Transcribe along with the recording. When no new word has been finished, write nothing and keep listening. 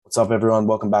What's up, everyone?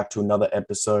 Welcome back to another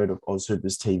episode of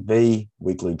AUSHOOPERS TV,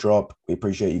 weekly drop. We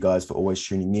appreciate you guys for always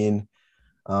tuning in.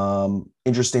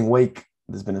 Interesting week.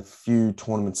 There's been a few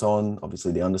tournaments on.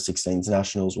 Obviously, the under-16s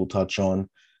nationals we'll touch on,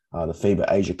 the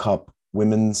FIBA Asia Cup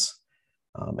women's,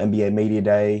 NBA Media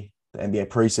Day, the NBA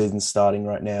preseason starting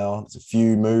right now. There's a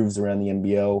few moves around the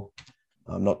NBL,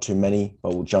 not too many,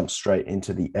 but we'll jump straight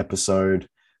into the episode.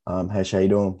 Hesh, how you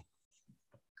doing?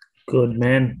 Good,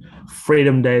 man.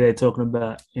 Freedom Day they're talking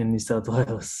about in New South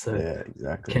Wales. So Yeah,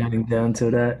 exactly. counting down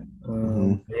to that.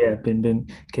 Hmm. Yeah, been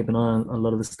keeping an eye on a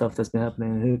lot of the stuff that's been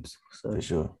happening in hoops. For So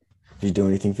sure. Did you do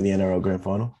anything for the NRL Grand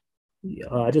Final? yeah,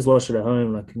 I just watched it at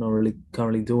home. Like, not really can't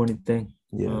really do anything.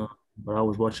 Yeah, But I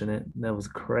was watching it. That was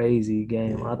a crazy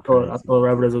game. yeah, I thought crazy.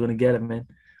 Rabbitohs were gonna get it, man.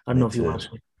 I don't Me know if you too. watched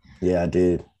it. Yeah, I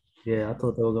did. Yeah, I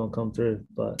thought they were gonna come through,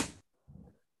 but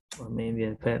I mean,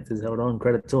 yeah, Panthers held on.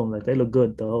 Credit to them. Like, they look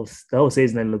good the whole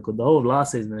season. They look good. The whole of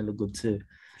last season they look good too.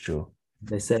 Sure.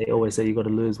 They always say you got to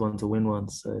lose one to win one.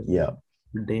 So they Yeah,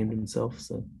 redeemed himself.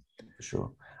 So for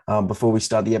sure. Before we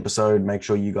start the episode, make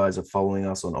sure you guys are following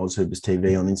us on AusHoopers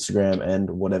TV on Instagram and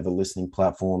whatever listening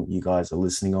platform you guys are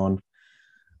listening on.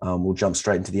 We'll jump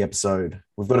straight into the episode.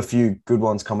 We've got a few good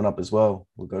ones coming up as well.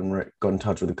 We've got in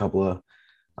touch with a couple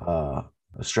of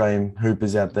Australian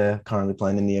hoopers out there currently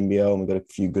playing in the NBL, and we've got a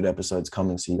few good episodes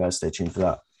coming, so you guys stay tuned for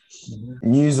that. mhm.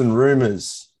 News and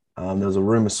rumors. There was a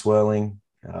rumor swirling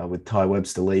with Ty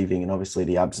Webster leaving, and obviously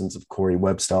the absence of Corey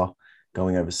Webster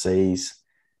going overseas.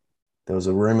 There was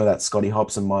a rumor that Scotty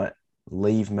Hobson might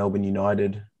leave Melbourne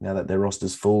United now that their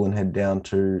roster's full and head down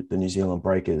to the New Zealand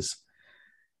Breakers,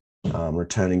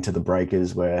 returning to the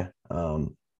Breakers where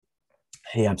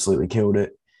he absolutely killed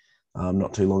it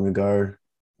not too long ago.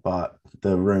 But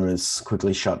the rumors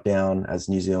quickly shut down as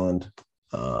New Zealand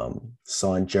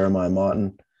signed Jeremiah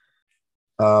Martin.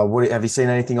 Have you seen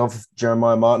anything of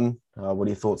Jeremiah Martin? What are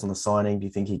your thoughts on the signing? Do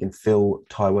you think he can fill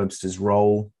Ty Webster's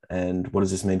role? And what does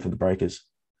this mean for the Breakers?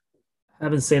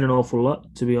 Haven't seen an awful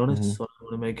lot, to be honest. Mm-hmm. So I don't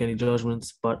want to make any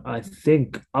judgments, but I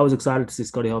think I was excited to see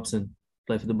Scotty Hobson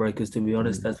play for the Breakers. To be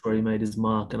honest, Mm-hmm. that's where he made his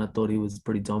mark, and I thought he was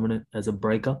pretty dominant as a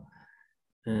breaker,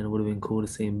 and it would have been cool to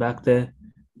see him back there.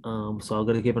 So I've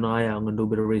got to keep an eye out. I'm going to do a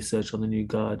bit of research on the new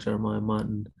guy, Jeremiah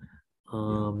Martin.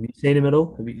 Yeah. You seen him at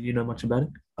all? You know much about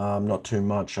him? Not too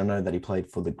much. I know that he played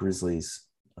for the Grizzlies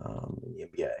in the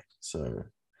NBA. So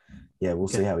yeah, we'll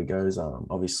see Okay. how he goes.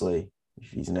 Obviously,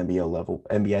 if he's an NBA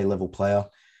level player,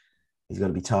 he's got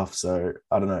to be tough. So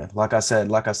I don't know. Like I said,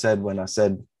 when I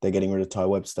said they're getting rid of Ty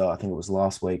Webster, I think it was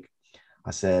last week. I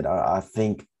said I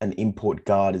think an import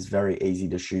guard is very easy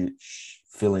to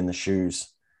fill in the shoes.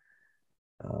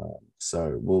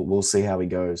 So we'll see how he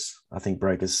goes. I think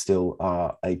Breakers still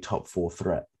are a top four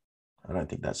threat. I don't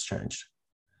think that's changed.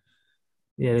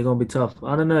 Yeah, they're gonna be tough.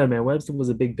 I don't know, man. Webster was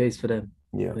a big piece for them.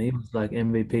 Yeah, I mean, he was like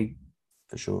MVP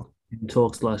for sure. in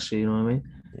talks last year. You know what I mean?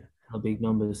 Yeah, How big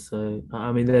numbers. So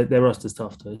I mean, their roster's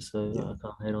tough though. So yeah. I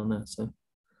can't hate on that. So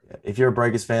Yeah. If you're a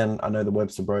Breakers fan, I know the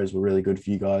Webster Bros were really good for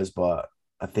you guys, but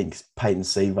I think Peyton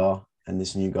Seaver and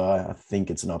this new guy, I think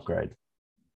it's an upgrade.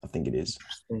 I think it is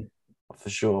interesting. for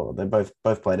sure. They both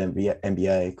played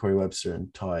NBA. Corey Webster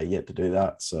and Ty are yet to do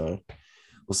that, so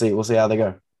we'll see. We'll see how they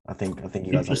go. I think you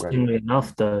guys upgraded. Interestingly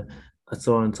enough, though, I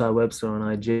saw on Ty Webster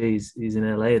on IG. He's in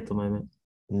LA at the moment.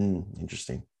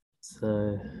 Interesting.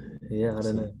 So yeah, I don't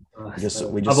So know. we I've just saw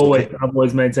always Kate. I've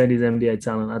always maintained his NBA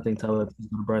talent. I think Ty Webster's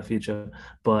got a bright future,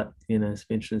 but it's been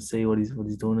interesting to see what he's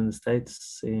doing in the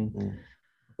States, seeing Mm,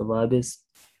 what the vibe is.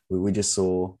 we just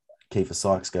saw Kiefer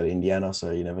Sykes go to Indiana, so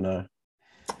you never know.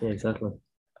 Yeah, exactly.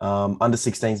 Under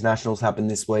 16s nationals happened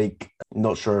this week.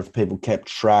 Not sure if people kept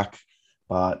track,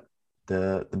 but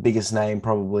the biggest name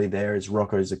probably there is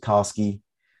Rocco Zikarsky,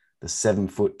 the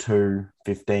 7'2",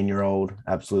 15-year-old,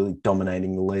 absolutely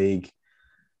dominating the league.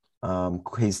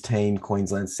 His team,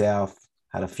 Queensland South,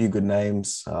 had a few good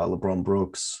names, LeBron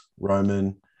Brooks,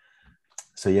 Roman.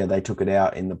 So yeah, they took it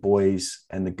out in the boys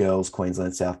and the girls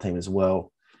Queensland South team as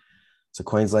well. So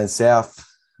Queensland South,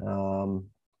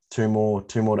 two more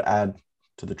to add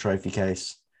to the trophy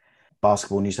case.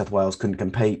 Basketball New South Wales couldn't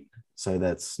compete. So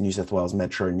that's New South Wales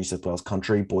Metro, New South Wales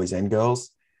Country, boys and girls.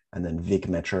 And then Vic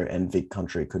Metro and Vic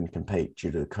Country couldn't compete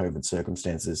due to the COVID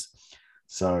circumstances.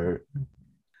 So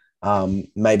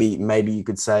maybe you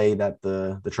could say that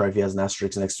the trophy has an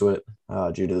asterisk next to it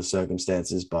due to the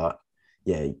circumstances. But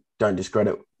yeah, don't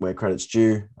discredit where credit's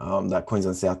due. That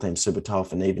Queensland South team's super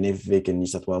tough. And even if Vic and New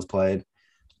South Wales played,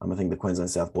 I think the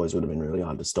Queensland South boys would have been really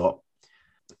hard to stop.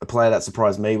 A player that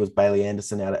surprised me was Bailey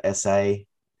Anderson out of SA,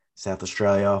 South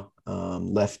Australia,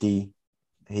 lefty.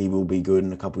 He will be good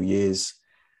in a couple of years.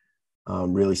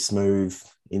 Really smooth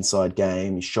inside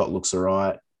game. His shot looks all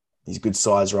right. He's good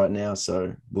size right now,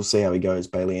 so we'll see how he goes.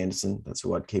 Bailey Anderson, that's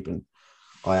who I'd keep an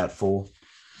eye out for.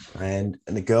 And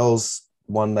the girls,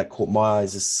 one that caught my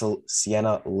eyes is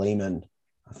Sienna Lehman.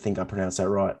 I think I pronounced that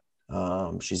right.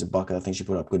 She's a bucket. I think she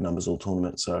put up good numbers all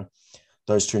tournament. So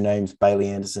those two names, Bailey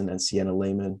Anderson and Sienna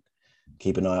Lehman,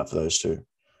 keep an eye out for those two.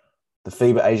 The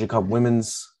FIBA Asia Cup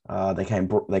women's, they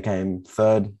came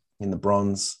third in the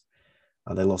bronze.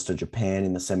 They lost to Japan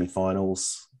in the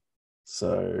semifinals,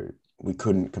 so we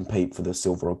couldn't compete for the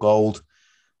silver or gold,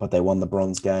 but they won the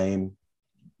bronze game.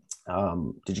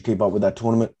 Did you keep up with that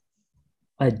tournament?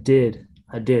 I did.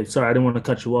 Sorry, I didn't want to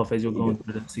cut you off as you're going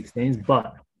through the 16s,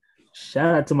 but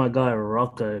shout out to my guy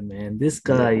Rocco, man. This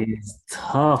guy is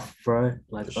tough, bro.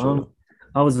 Like, sure.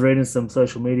 I was reading some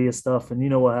social media stuff, and you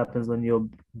know what happens when you're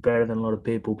better than a lot of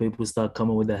people? People start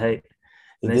coming with the hate.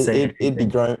 And they say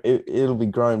It'll be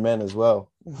grown men as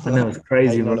well. I know, it's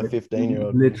crazy, bro. On a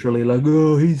 15-year-old. Literally, like,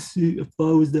 oh, if I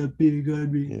was that big,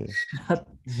 I'd be.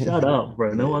 Shut up,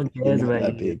 bro. No one cares about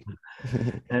that you.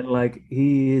 big. And like,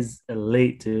 he is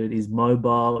elite, dude. He's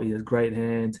mobile. He has great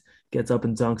hands. Gets up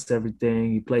and dunks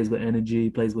everything. He plays with energy. He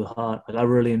plays with heart. Like, I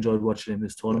really enjoyed watching him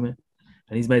this tournament,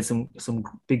 and he's made some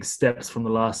big steps from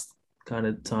the last kind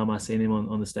of time I seen him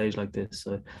on the stage like this.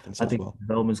 So I think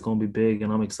development's going to be big,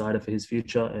 and I'm excited for his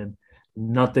future. And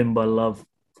nothing but love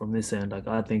from this end. Like,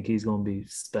 I think he's going to be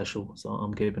special. So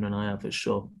I'm keeping an eye out for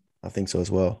sure. I think so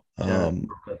as well.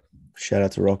 Shout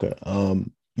out to Rocket.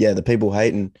 The people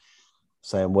hating,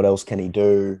 saying, what else can he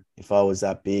do? If I was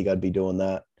that big, I'd be doing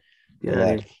that.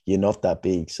 Like, you're not that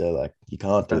big, so like you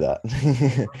can't do that.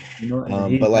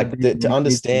 But like to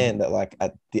understand that, like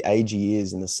at the age he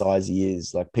is and the size he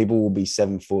is, like people will be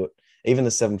 7 foot. Even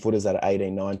the 7-footers that are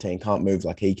 18, 19 can't move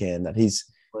like he can. That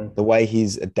the way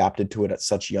he's adapted to it at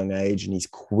such a young age, and he's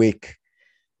quick.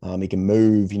 He can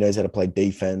move. He knows how to play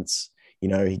defense. You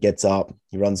know, he gets up,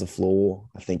 he runs the floor.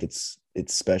 I think it's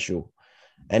special,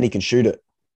 and he can shoot it.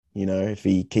 You know, if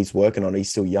he keeps working on it, he's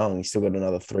still young. He's still got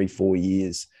another 3-4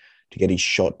 years to get his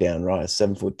shot down right. A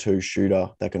 7'2" shooter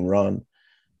that can run.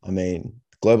 I mean,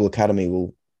 Global Academy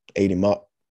will eat him up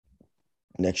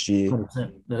next year.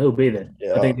 100%. He'll be there.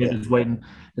 I think they're just waiting.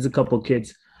 There's a couple of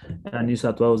kids at New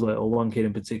South Wales, or one kid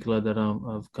in particular that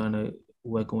I've kind of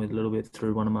working with a little bit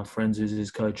through one of my friends who's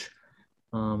his coach.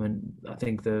 And I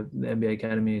think the NBA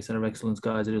Academy Center of Excellence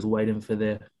guys are just waiting for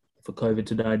COVID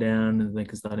to die down, and they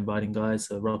can start inviting guys.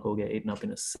 So Rocco will get eaten up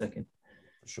in a second.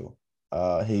 For sure.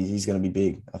 He's going to be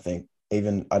big. I think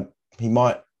he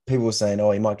might. People were saying,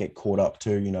 oh, he might get caught up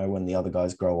too. You know, when the other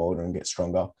guys grow older and get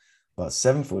stronger. But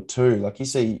 7'2", like you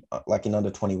see, like in under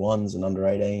 21s and under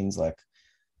 18s, like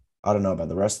I don't know about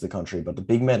the rest of the country, but the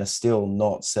big men are still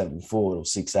not 7'4" or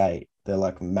 6'8". They're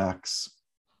like max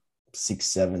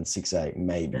 6'7", 6'8",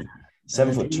 maybe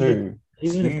 7'2".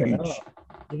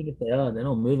 Even if they are, they're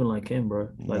not moving like him, bro.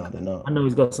 Like, no, they're not. I know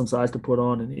he's got some size to put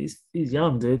on, and he's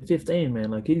young, dude. 15,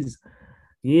 man. Like, he's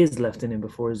years left in him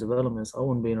before his development. So I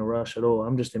wouldn't be in a rush at all.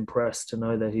 I'm just impressed to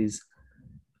know that he's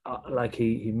like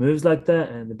he moves like that.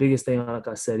 And the biggest thing, like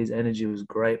I said, his energy was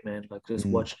great, man. Like, just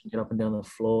watching him get up and down the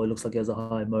floor. It looks like he has a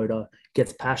high motor,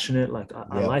 gets passionate. Like,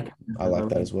 I like it. I like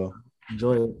that as well.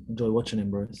 Enjoy watching him,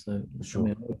 bro. So sure. I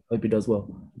mean, I hope he does well.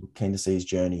 Keen to see his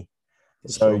journey.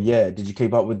 So did you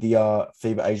keep up with the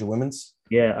FIBA Asia Women's?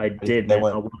 Yeah, I did. Man.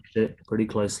 I watched it pretty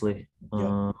closely. I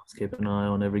was keeping an eye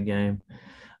on every game.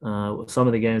 Some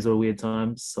of the games were weird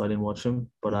times, so I didn't watch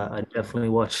them. But I definitely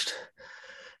watched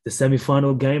the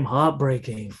semifinal game.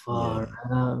 Heartbreaking, far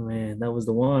out, man. That was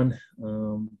the one.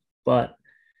 But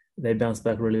they bounced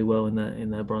back really well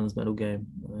in that bronze medal game,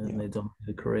 and they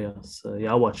dominated Korea. So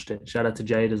I watched it. Shout out to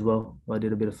Jade as well, who I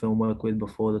did a bit of film work with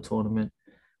before the tournament.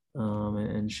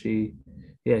 And she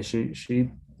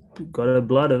got her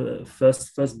blood,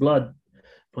 first blood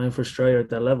playing for Australia at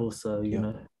that level. So you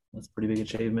know, that's a pretty big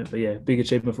achievement. But big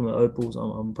achievement from the Opals.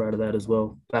 I'm proud of that as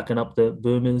well. Backing up the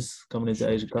Boomers coming into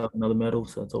Asia Cup, another medal.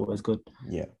 So it's always good.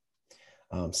 Yeah.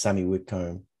 Sammy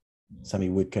Whitcomb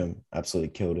absolutely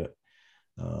killed it.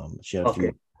 She had a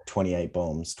few 28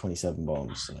 bombs, 27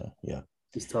 bombs. So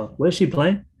it's tough. Where's she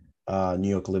playing? New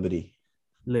York Liberty.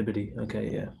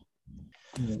 Okay, yeah.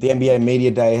 The NBA Media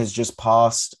Day has just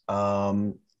passed.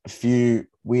 A few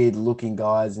weird-looking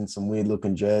guys in some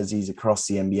weird-looking jerseys across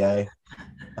the NBA.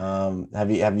 Have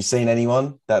you seen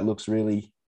anyone that looks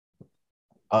really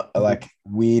like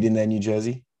weird in their new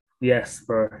jersey? Yes,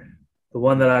 bro. The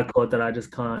one that I caught that I just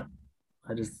can't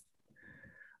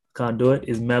do it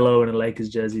is Melo in a Lakers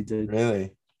jersey, dude.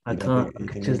 Really? I can't.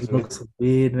 It just looks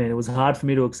weird, man. It was hard for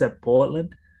me to accept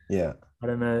Portland. Yeah. I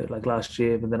don't know, like last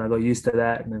year, but then I got used to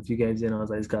that. And a few games in, I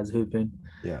was like, this guy's hooping.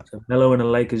 Yeah. So Melo in a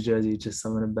Lakers jersey, just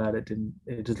something about it didn't.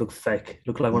 It just looked fake. It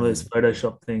looked like one of those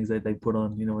Photoshop things that they put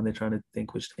on, when they're trying to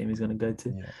think which team he's going to go to.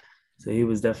 Yeah. So he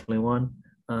was definitely one.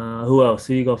 Who else?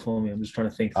 Who you got for me? I'm just trying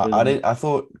to think through I them. did. I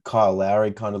thought Kyle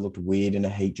Lowry kind of looked weird in a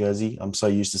Heat jersey. I'm so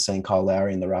used to seeing Kyle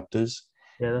Lowry in the Raptors.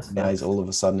 Yeah, that's Now he's facts. all of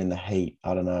a sudden in the Heat.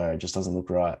 I don't know. It just doesn't look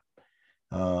right.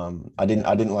 Yeah, I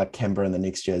didn't like Kemba in the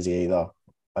Knicks jersey either.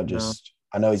 no,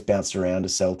 I know he's bounced around to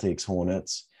Celtics,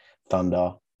 Hornets,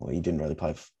 Thunder. Well, he didn't really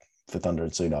play for Thunder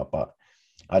and suit up, but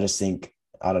I just think,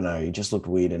 I don't know. He just looked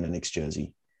weird in a Knicks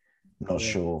jersey. I'm not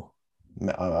yeah, sure.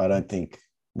 I don't think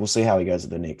we'll see how he goes at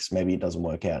the Knicks. Maybe it doesn't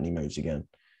work out and he moves again,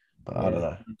 but I don't yeah.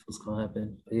 know. That's what's gonna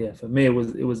happen. But yeah, for me, it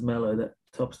was Melo that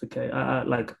tops the cake. I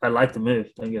like the move.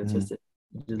 Don't get it Mhm. twisted.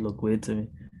 It just looked weird to me.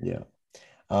 Yeah.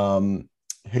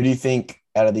 Who do you think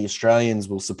out of the Australians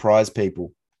will surprise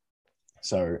people?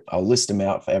 So I'll list them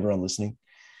out for everyone listening.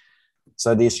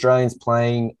 So the Australians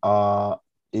playing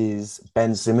is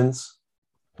Ben Simmons,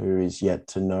 who is yet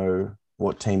to know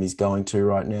what team he's going to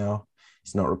right now.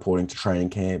 He's not reporting to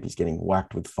training camp. He's getting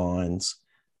whacked with fines.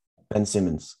 Ben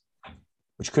Simmons,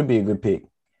 which could be a good pick.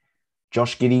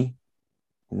 Josh Giddey,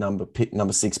 number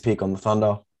 6 pick on the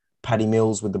Thunder. Patty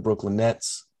Mills with the Brooklyn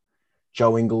Nets.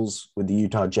 Joe Ingles with the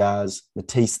Utah Jazz.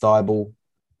 Matisse Thybulle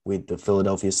with the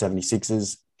Philadelphia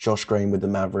 76ers. Josh Green with the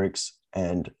Mavericks.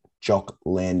 And Jock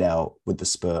Landau with the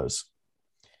Spurs.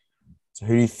 So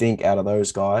who do you think out of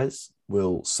those guys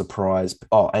will surprise?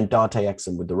 Oh, and Dante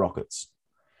Exum with the Rockets.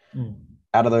 Mm.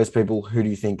 Out of those people, who do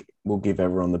you think will give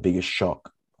everyone the biggest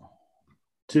shock?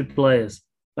 Two players,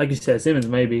 like you said, Simmons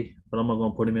maybe, but I'm not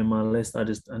gonna put him in my list. I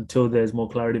just until there's more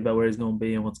clarity about where he's gonna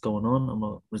be and what's going on,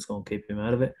 I'm just gonna keep him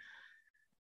out of it.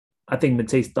 I think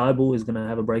Matisse Thybulle is gonna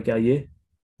have a breakout year.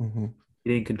 Mm-hmm. He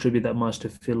didn't contribute that much to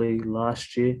Philly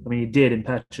last year. I mean, he did in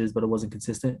patches, but it wasn't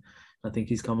consistent. I think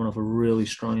he's coming off a really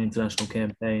strong international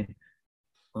campaign.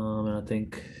 And I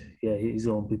think, yeah, he's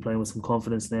going to be playing with some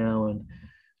confidence now and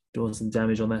doing some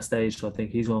damage on that stage. So I think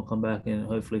he's going to come back and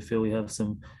hopefully feel we have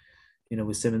some,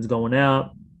 with Simmons going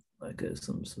out, like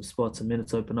some spots and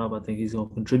minutes open up. I think he's going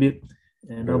to contribute.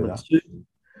 And Agree with number that. two,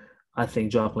 I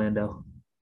think Jock Landau.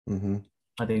 Mm-hmm.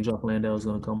 I think Jock Landau is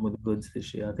going to come with the goods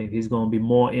this year. I think he's going to be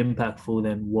more impactful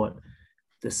than what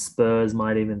the Spurs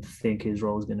might even think his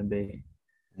role is going to be.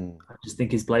 Mm. I just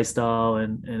think his play style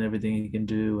and everything he can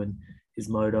do and his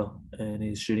motor and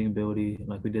his shooting ability,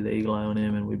 like we did the eagle eye on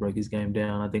him and we broke his game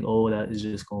down. I think all of that is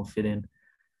just going to fit in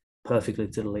perfectly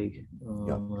to the league.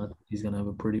 Yep. I think he's going to have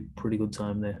a pretty good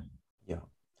time there. Yeah.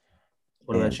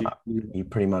 What And about you? you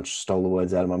pretty much stole the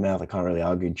words out of my mouth. I can't really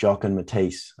argue. Jock and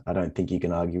Matisse, I don't think you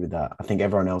can argue with that. I think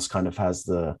everyone else kind of has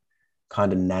the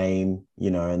kind of name,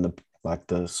 and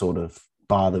the sort of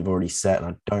bar they've already set.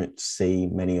 And I don't see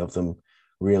many of them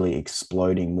really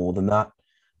exploding more than that.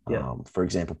 Yeah. For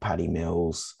example, Patty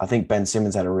Mills. I think Ben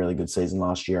Simmons had a really good season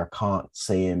last year. I can't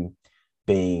see him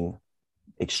being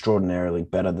extraordinarily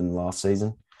better than last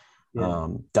season. Yeah.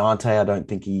 Dante, I don't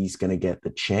think he's going to get the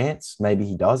chance. Maybe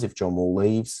he does if John Wall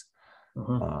leaves.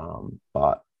 Uh-huh.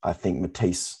 But I think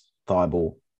Matisse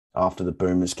Thybulle, after the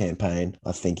Boomers campaign,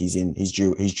 I think he's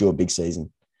due a big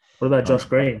season. What about Josh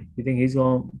Green? You think he's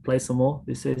going to play some more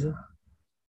this season?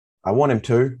 I want him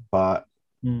to, but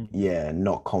Mm. yeah,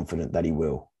 not confident that he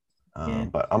will. Yeah.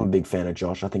 But I'm a big fan of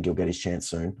Josh. I think he'll get his chance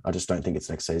soon. I just don't think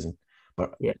it's next season.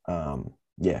 But Yeah.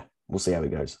 Yeah, we'll see how he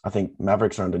goes. I think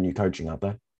Mavericks are under new coaching, aren't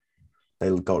they?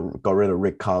 They got rid of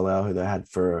Rick Carlisle, who they had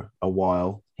for a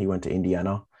while. He went to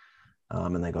Indiana,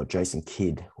 and they got Jason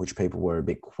Kidd, which people were a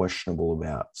bit questionable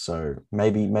about. So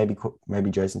maybe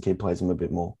Jason Kidd plays him a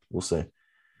bit more. We'll see.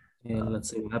 Yeah, let's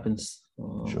see what happens.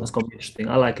 Sure. That's going to be interesting.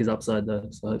 I like his upside, though,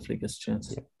 so hopefully he gets a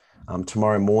chance. Yeah.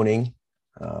 Tomorrow morning,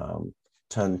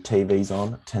 turn TVs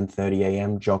on at 10:30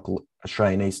 a.m.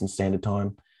 Australian Eastern Standard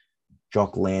Time.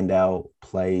 Jock Landau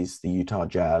plays the Utah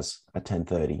Jazz at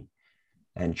 10:30,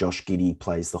 and Josh Giddey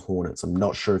plays the Hornets. I'm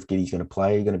not sure if Giddey's going to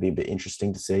play. Going to be a bit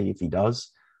interesting to see if he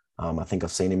does. I think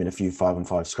I've seen him in a few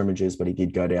 5-on-5 scrimmages, but he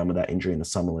did go down with that injury in the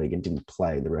summer league and didn't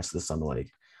play the rest of the summer league.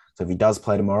 So if he does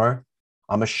play tomorrow,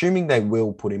 I'm assuming they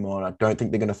will put him on. I don't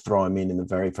think they're going to throw him in the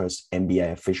very first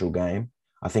NBA official game.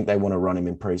 I think they want to run him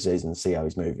in preseason and see how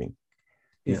he's moving.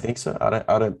 You think so?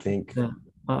 I don't think. Yeah.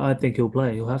 I think he'll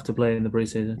play. He'll have to play in the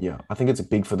preseason. Yeah, I think it's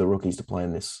big for the rookies to play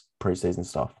in this preseason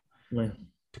stuff. Yeah.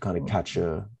 To kind of catch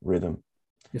a rhythm.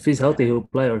 If he's healthy, he'll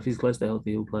play, or if he's close to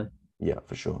healthy, he'll play. Yeah,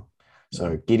 for sure.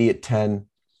 So Giddey at 10,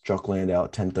 Jock Landau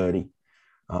at 10:30.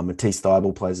 Matisse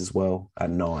Thybulle plays as well at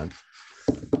 9.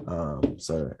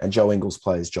 And Joe Ingles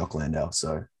plays Jock Landau.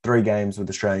 So 3 games with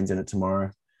Australians in it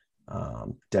tomorrow.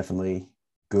 Definitely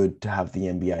good to have the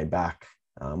NBA back.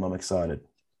 I'm excited.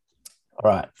 All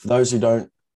right. For those who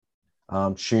don't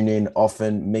tune in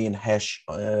often, me and Hesh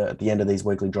at the end of these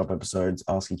weekly drop episodes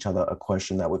ask each other a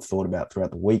question that we've thought about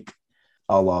throughout the week.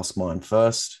 I'll ask mine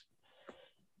first.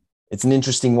 It's an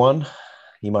interesting one.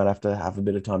 You might have to have a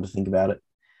bit of time to think about it.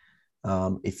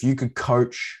 If you could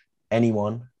coach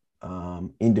anyone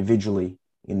individually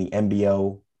in the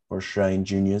NBL or Australian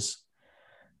juniors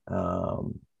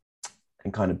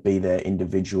and kind of be their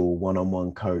individual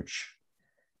one-on-one coach,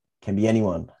 can be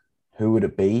anyone, who would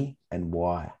it be and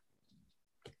why?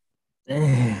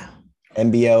 Damn.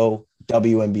 NBL,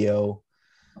 WNBL,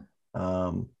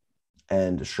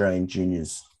 and Australian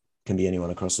juniors, can be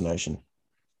anyone across the nation.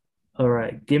 All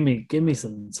right, give me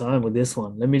some time with this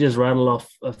one. Let me just rattle off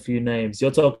a few names.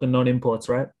 You're talking non-imports,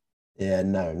 right? Yeah,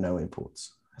 no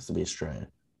imports. Has to be Australian.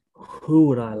 Who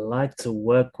would I like to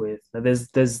work with? Now,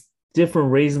 there's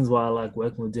different reasons why I like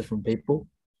working with different people.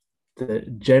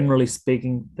 Generally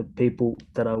speaking, the people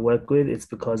that I work with, it's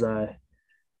because I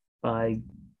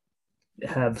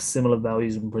have similar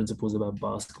values and principles about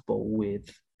basketball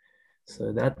with.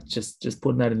 So that just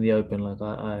putting that in the open, like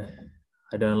I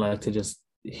don't like to just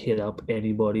hit up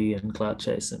anybody and clout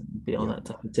chase and be on that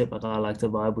type of tip. Like I like to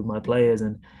vibe with my players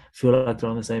and feel like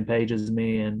they're on the same page as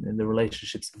me, and the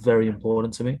relationship's very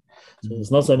important to me. So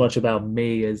it's not so much about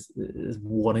me as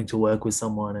wanting to work with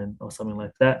someone or something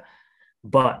like that,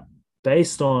 but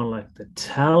based on like the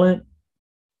talent,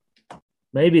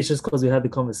 maybe it's just because we had the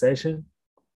conversation,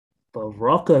 but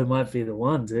Rocco might be the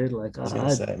one, dude. Like I was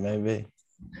gonna say maybe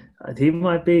he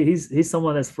might be. He's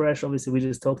someone that's fresh. Obviously, we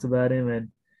just talked about him,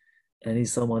 and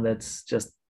he's someone that's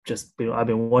just I've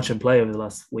been watching play over the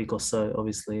last week or so,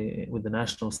 obviously with the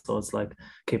nationals. So it's like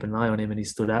keeping an eye on him, and he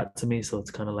stood out to me. So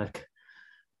it's kind of like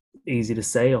easy to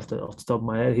say off the top of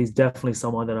my head. He's definitely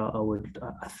someone that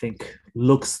I think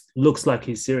looks like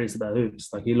he's serious about hoops.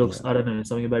 Like he looks, I don't know,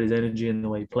 something about his energy and the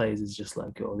way he plays is just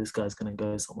like, oh, this guy's gonna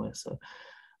go somewhere. So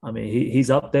I mean, he's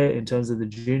up there in terms of the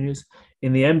juniors.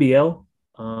 In the NBL,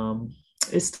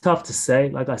 it's tough to say.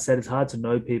 Like I said, it's hard to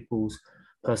know people's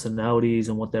personalities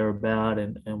and what they're about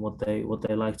and what they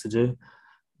like to do.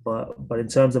 But in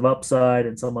terms of upside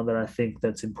and someone that I think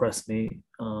that's impressed me,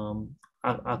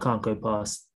 I can't go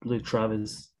past Luke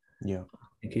Travers. Yeah.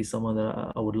 I think he's someone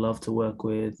that I would love to work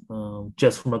with.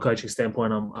 Just from a coaching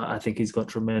standpoint, I think he's got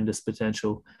tremendous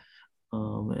potential.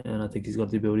 And I think he's got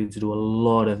the ability to do a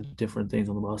lot of different things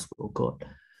on the basketball court.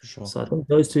 Sure. So I think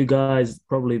those two guys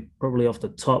probably off the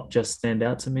top just stand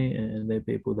out to me, and they're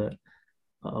people that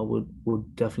I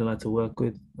would definitely like to work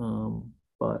with.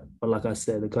 But like I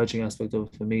said, the coaching aspect of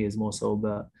it for me is more so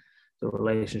about the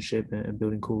relationship and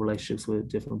building cool relationships with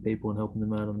different people and helping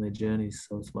them out on their journeys.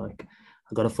 So it's like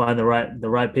I got to find the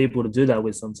right people to do that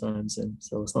with sometimes, and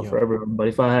so it's not for everyone. But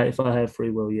if I had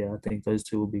free will, I think those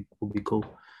two will be cool.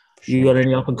 Sure. You got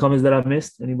any up and comers that I've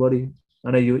missed? Anybody? I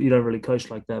know you don't really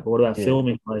coach like that, but what about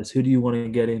filming players? Who do you want to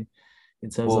get in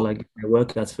terms of like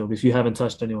workouts film? If you haven't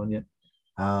touched anyone yet,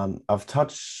 I've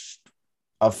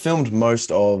filmed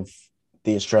most of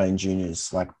the Australian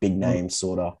juniors, like big names,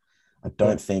 sort of. I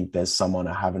don't think there's someone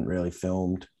I haven't really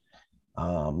filmed.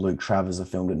 Luke Travers, I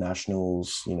filmed at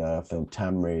Nationals. You know, I filmed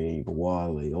Tamri,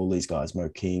 Wiley, all these guys, Mo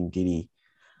King, Giddy.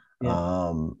 I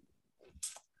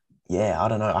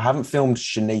don't know. I haven't filmed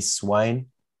Shanice Swain.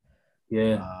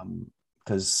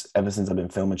 Because ever since I've been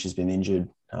filming, she's been injured.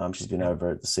 She's been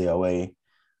over at the COE.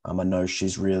 I know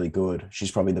she's really good. She's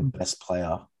probably the best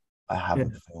player I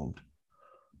haven't filmed.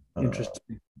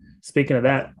 Interesting. Speaking of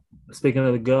that, speaking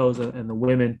of the girls and the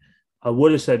women, I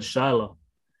would have said Shiloh.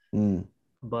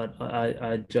 But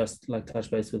I just like touched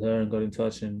base with her and got in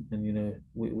touch, and you know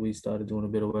we started doing a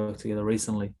bit of work together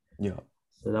recently.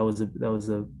 So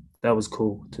that was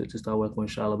cool to start working with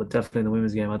Charlotte. But definitely in the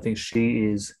women's game, I think she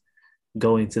is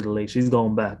going to the league. She's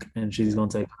going back and she's going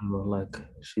to take over. Like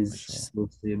she's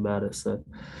seriously about it. So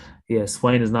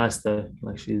Swain is nice though.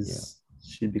 Like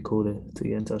she'd be cool to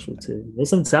get in touch with too. There's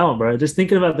some talent, bro. Just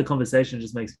thinking about the conversation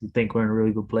just makes me think we're in a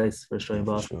really good place for Australian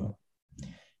basketball.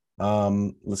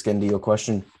 Sure. Let's get into your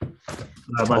question.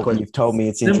 You've told me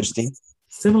it's interesting.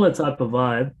 Similar type of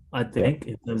vibe, I think,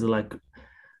 in terms of like,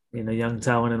 you know, young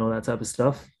talent and all that type of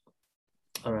stuff.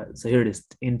 All right, so here it is.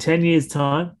 In 10 years'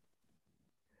 time,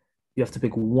 you have to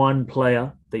pick one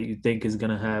player that you think is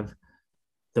going to have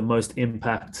the most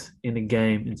impact in the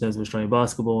game in terms of Australian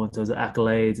basketball, in terms of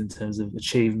accolades, in terms of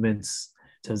achievements,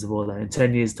 in terms of all that. In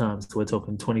 10 years' time, so we're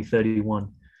talking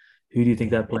 2031, who do you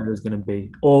think that player is going to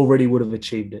be? Already would have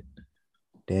achieved it.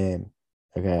 Damn.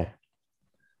 Okay.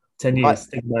 10 years.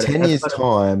 10 years'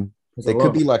 time, there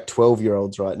could be like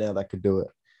 12-year-olds right now that could do it.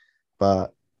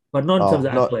 But but not in terms Oh,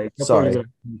 of not accolades. They're probably sorry, going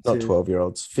not to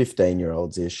 12-year-olds,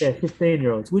 15-year-olds yeah, ish.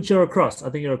 15-year-olds, which are across. I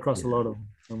think you're across a Yeah, lot of them.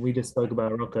 And we just spoke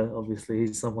about Rocco. Obviously,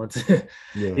 he's someone to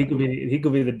yeah, he could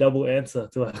be the double answer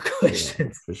to our yeah,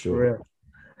 questions. for For sure. real.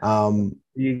 Um,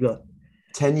 You got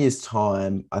 10 years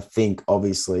time, I think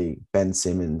obviously Ben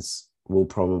Simmons will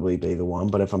probably be the one.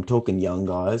 But if I'm talking young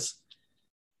guys,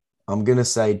 I'm gonna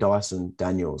say Dyson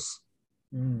Daniels.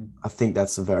 mm, I think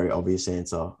that's a very obvious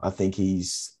answer. I think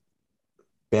he's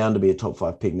bound to be a top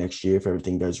 5 pick next year if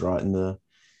everything goes right in the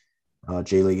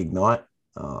G League Ignite.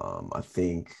 I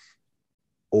think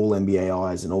all NBA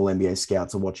eyes and all NBA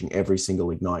scouts are watching every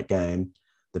single Ignite game.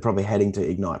 They're probably heading to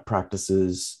Ignite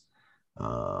practices.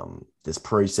 There's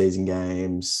preseason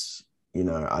games.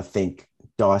 I think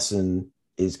Dyson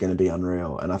is going to be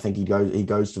unreal, and I think he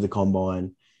goes to the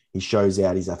combine. He shows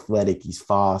out. He's athletic. He's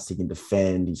fast. He can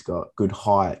defend. He's got good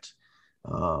height.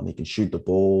 He can shoot the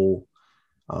ball.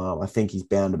 I think he's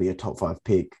bound to be a top 5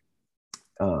 pick.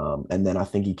 And then I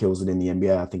think he kills it in the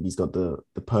NBA. I think he's got the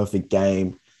perfect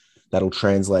game that'll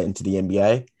translate into the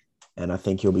NBA, and I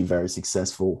think he'll be very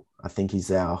successful. I think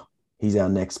he's our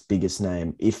next biggest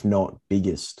name, if not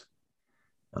biggest.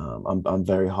 I'm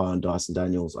very high on Dyson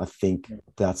Daniels. I think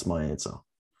that's my answer.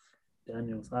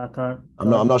 Daniels. I can't I'm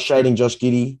not shading Josh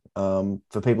Giddey.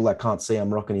 For people that can't see,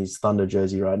 I'm rocking his Thunder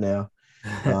jersey right now.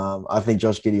 I think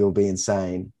Josh Giddey will be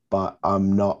insane, but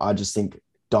I'm not. I just think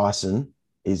Dyson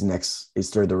is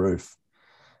through the roof.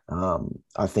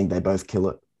 I think they both kill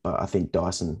it, but I think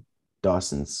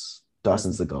Dyson's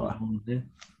the guy. Yeah,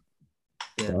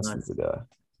 Dyson's nice. the guy.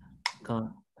 Can't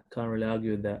can't really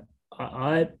argue with that.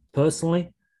 I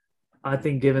personally, I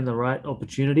think given the right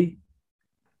opportunity,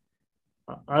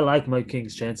 I like Mo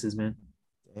King's chances, man.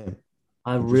 Yeah,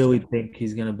 I really interesting. think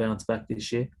he's going to bounce back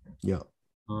this year. Yeah,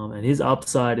 And his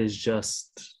upside is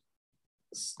just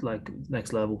like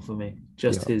next level for me.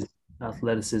 Just yeah, his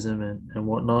athleticism and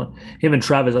whatnot. Him and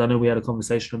Travers, I know we had a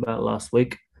conversation about last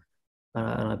week,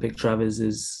 and I picked Travers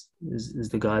is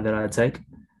the guy that I'd take.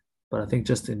 But I think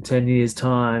just in 10 years'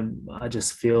 time, I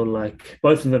just feel like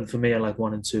both of them for me are like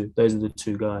 1 and 2. Those are the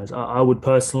two guys. I would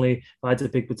personally, if I had to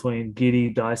pick between Giddy,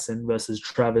 Dyson versus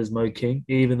Travers, Mo King,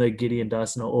 even though Giddy and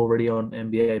Dyson are already on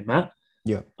NBA map,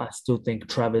 yeah, I still think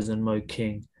Travers and Mo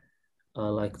King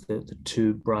are like the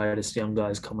two brightest young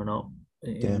guys coming up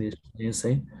in yeah, this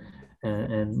scene.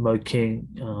 And Mo King,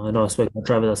 I know I spoke about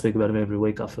Travers, I speak about him every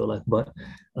week, I feel like, but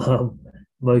um,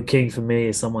 Mo King for me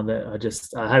is someone that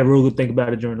I had a real good think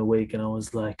about it during the week, and I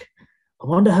was like, I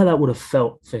wonder how that would have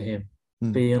felt for him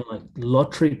mm, being like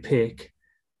lottery pick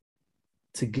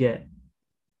to get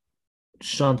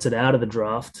shunted out of the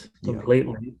draft yeah.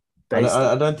 completely I don't, based I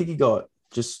on I don't think he got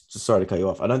just sorry to cut you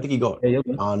off. I don't think he got yeah,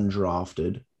 yeah,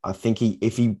 undrafted. I think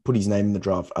if he put his name in the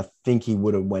draft, I think he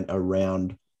would have went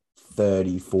around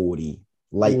 30, 40,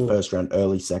 late yeah. first round,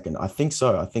 early second. I think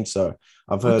so. I think so.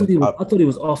 I've heard. I thought he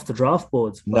was off the draft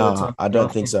boards by the Nah, time I the don't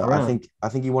draft think came so. I around. think I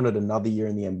think he wanted another year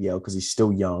in the NBL because he's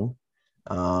still young.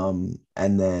 And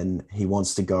then he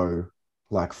wants to go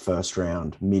like first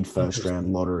round, mid first round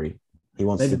Interesting. lottery. He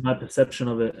wants Maybe to, my perception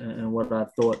of it and what I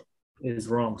thought is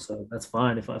wrong. So that's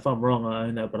fine. If I'm wrong, I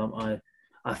own that. But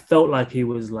I felt like he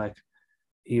was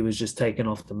just taken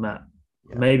off the map.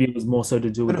 yeah, Maybe it was more so to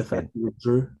do could with the have fact been, he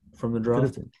withdrew from the could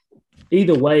have draft. been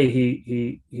Either way,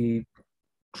 he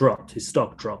dropped. His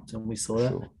stock dropped, and we for saw that.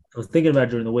 sure. I was thinking about it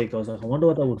during the week. I was like, I wonder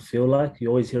what that would feel like. You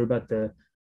always hear about the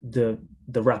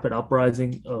the rapid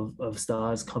uprising of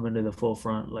stars coming to the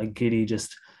forefront. Like Giddy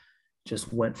just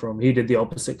went from he did the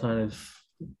opposite kind of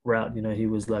route. You know, he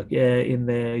was like, yeah, in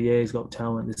there, yeah, he's got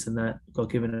talent, this and that. Got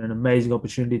given an amazing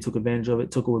opportunity, took advantage of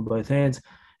it, took it with both hands,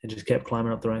 and just kept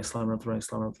climbing up the ranks, climbing up the ranks,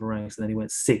 climbing up the ranks. And then he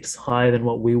went six, higher than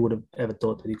what we would have ever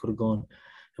thought that he could have gone.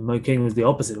 And Mo King was the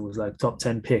opposite. It was like top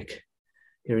 10 pick.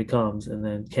 Here he comes. And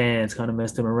then Cairns kind of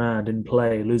messed him around, didn't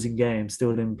play, losing games,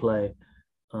 still didn't play.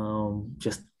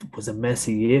 Just was a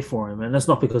messy year for him. And that's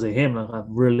not because of him. Like, I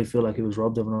really feel like he was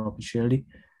robbed of an opportunity.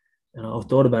 And I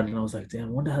thought about it and I was like, damn,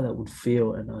 I wonder how that would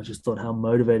feel. And I just thought how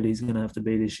motivated he's going to have to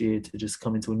be this year to just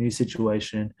come into a new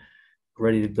situation,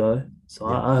 ready to go. So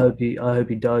Yeah, I hope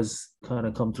he does kind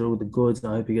of come through with the goods.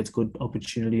 And I hope he gets good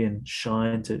opportunity and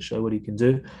shine to show what he can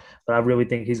do. But I really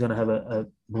think he's going to have a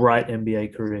bright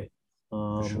NBA career,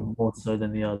 for sure. more so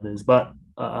than the others. But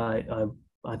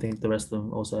I think the rest of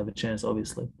them also have a chance,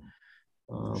 obviously.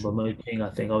 For But sure. Mo King,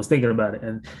 I think I was thinking about it,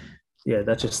 and yeah,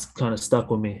 that just kind of stuck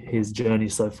with me. His journey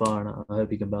so far, and I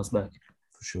hope he can bounce back.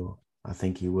 For sure. I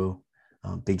think he will.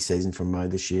 Big season from Mo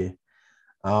this year.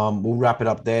 We'll wrap it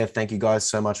up there. Thank you guys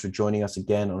so much for joining us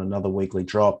again on another weekly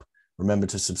drop. Remember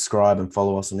to subscribe and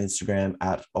follow us on Instagram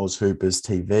at AUSHOOPERS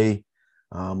TV.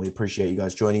 We appreciate you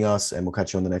guys joining us, and we'll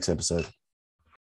catch you on the next episode.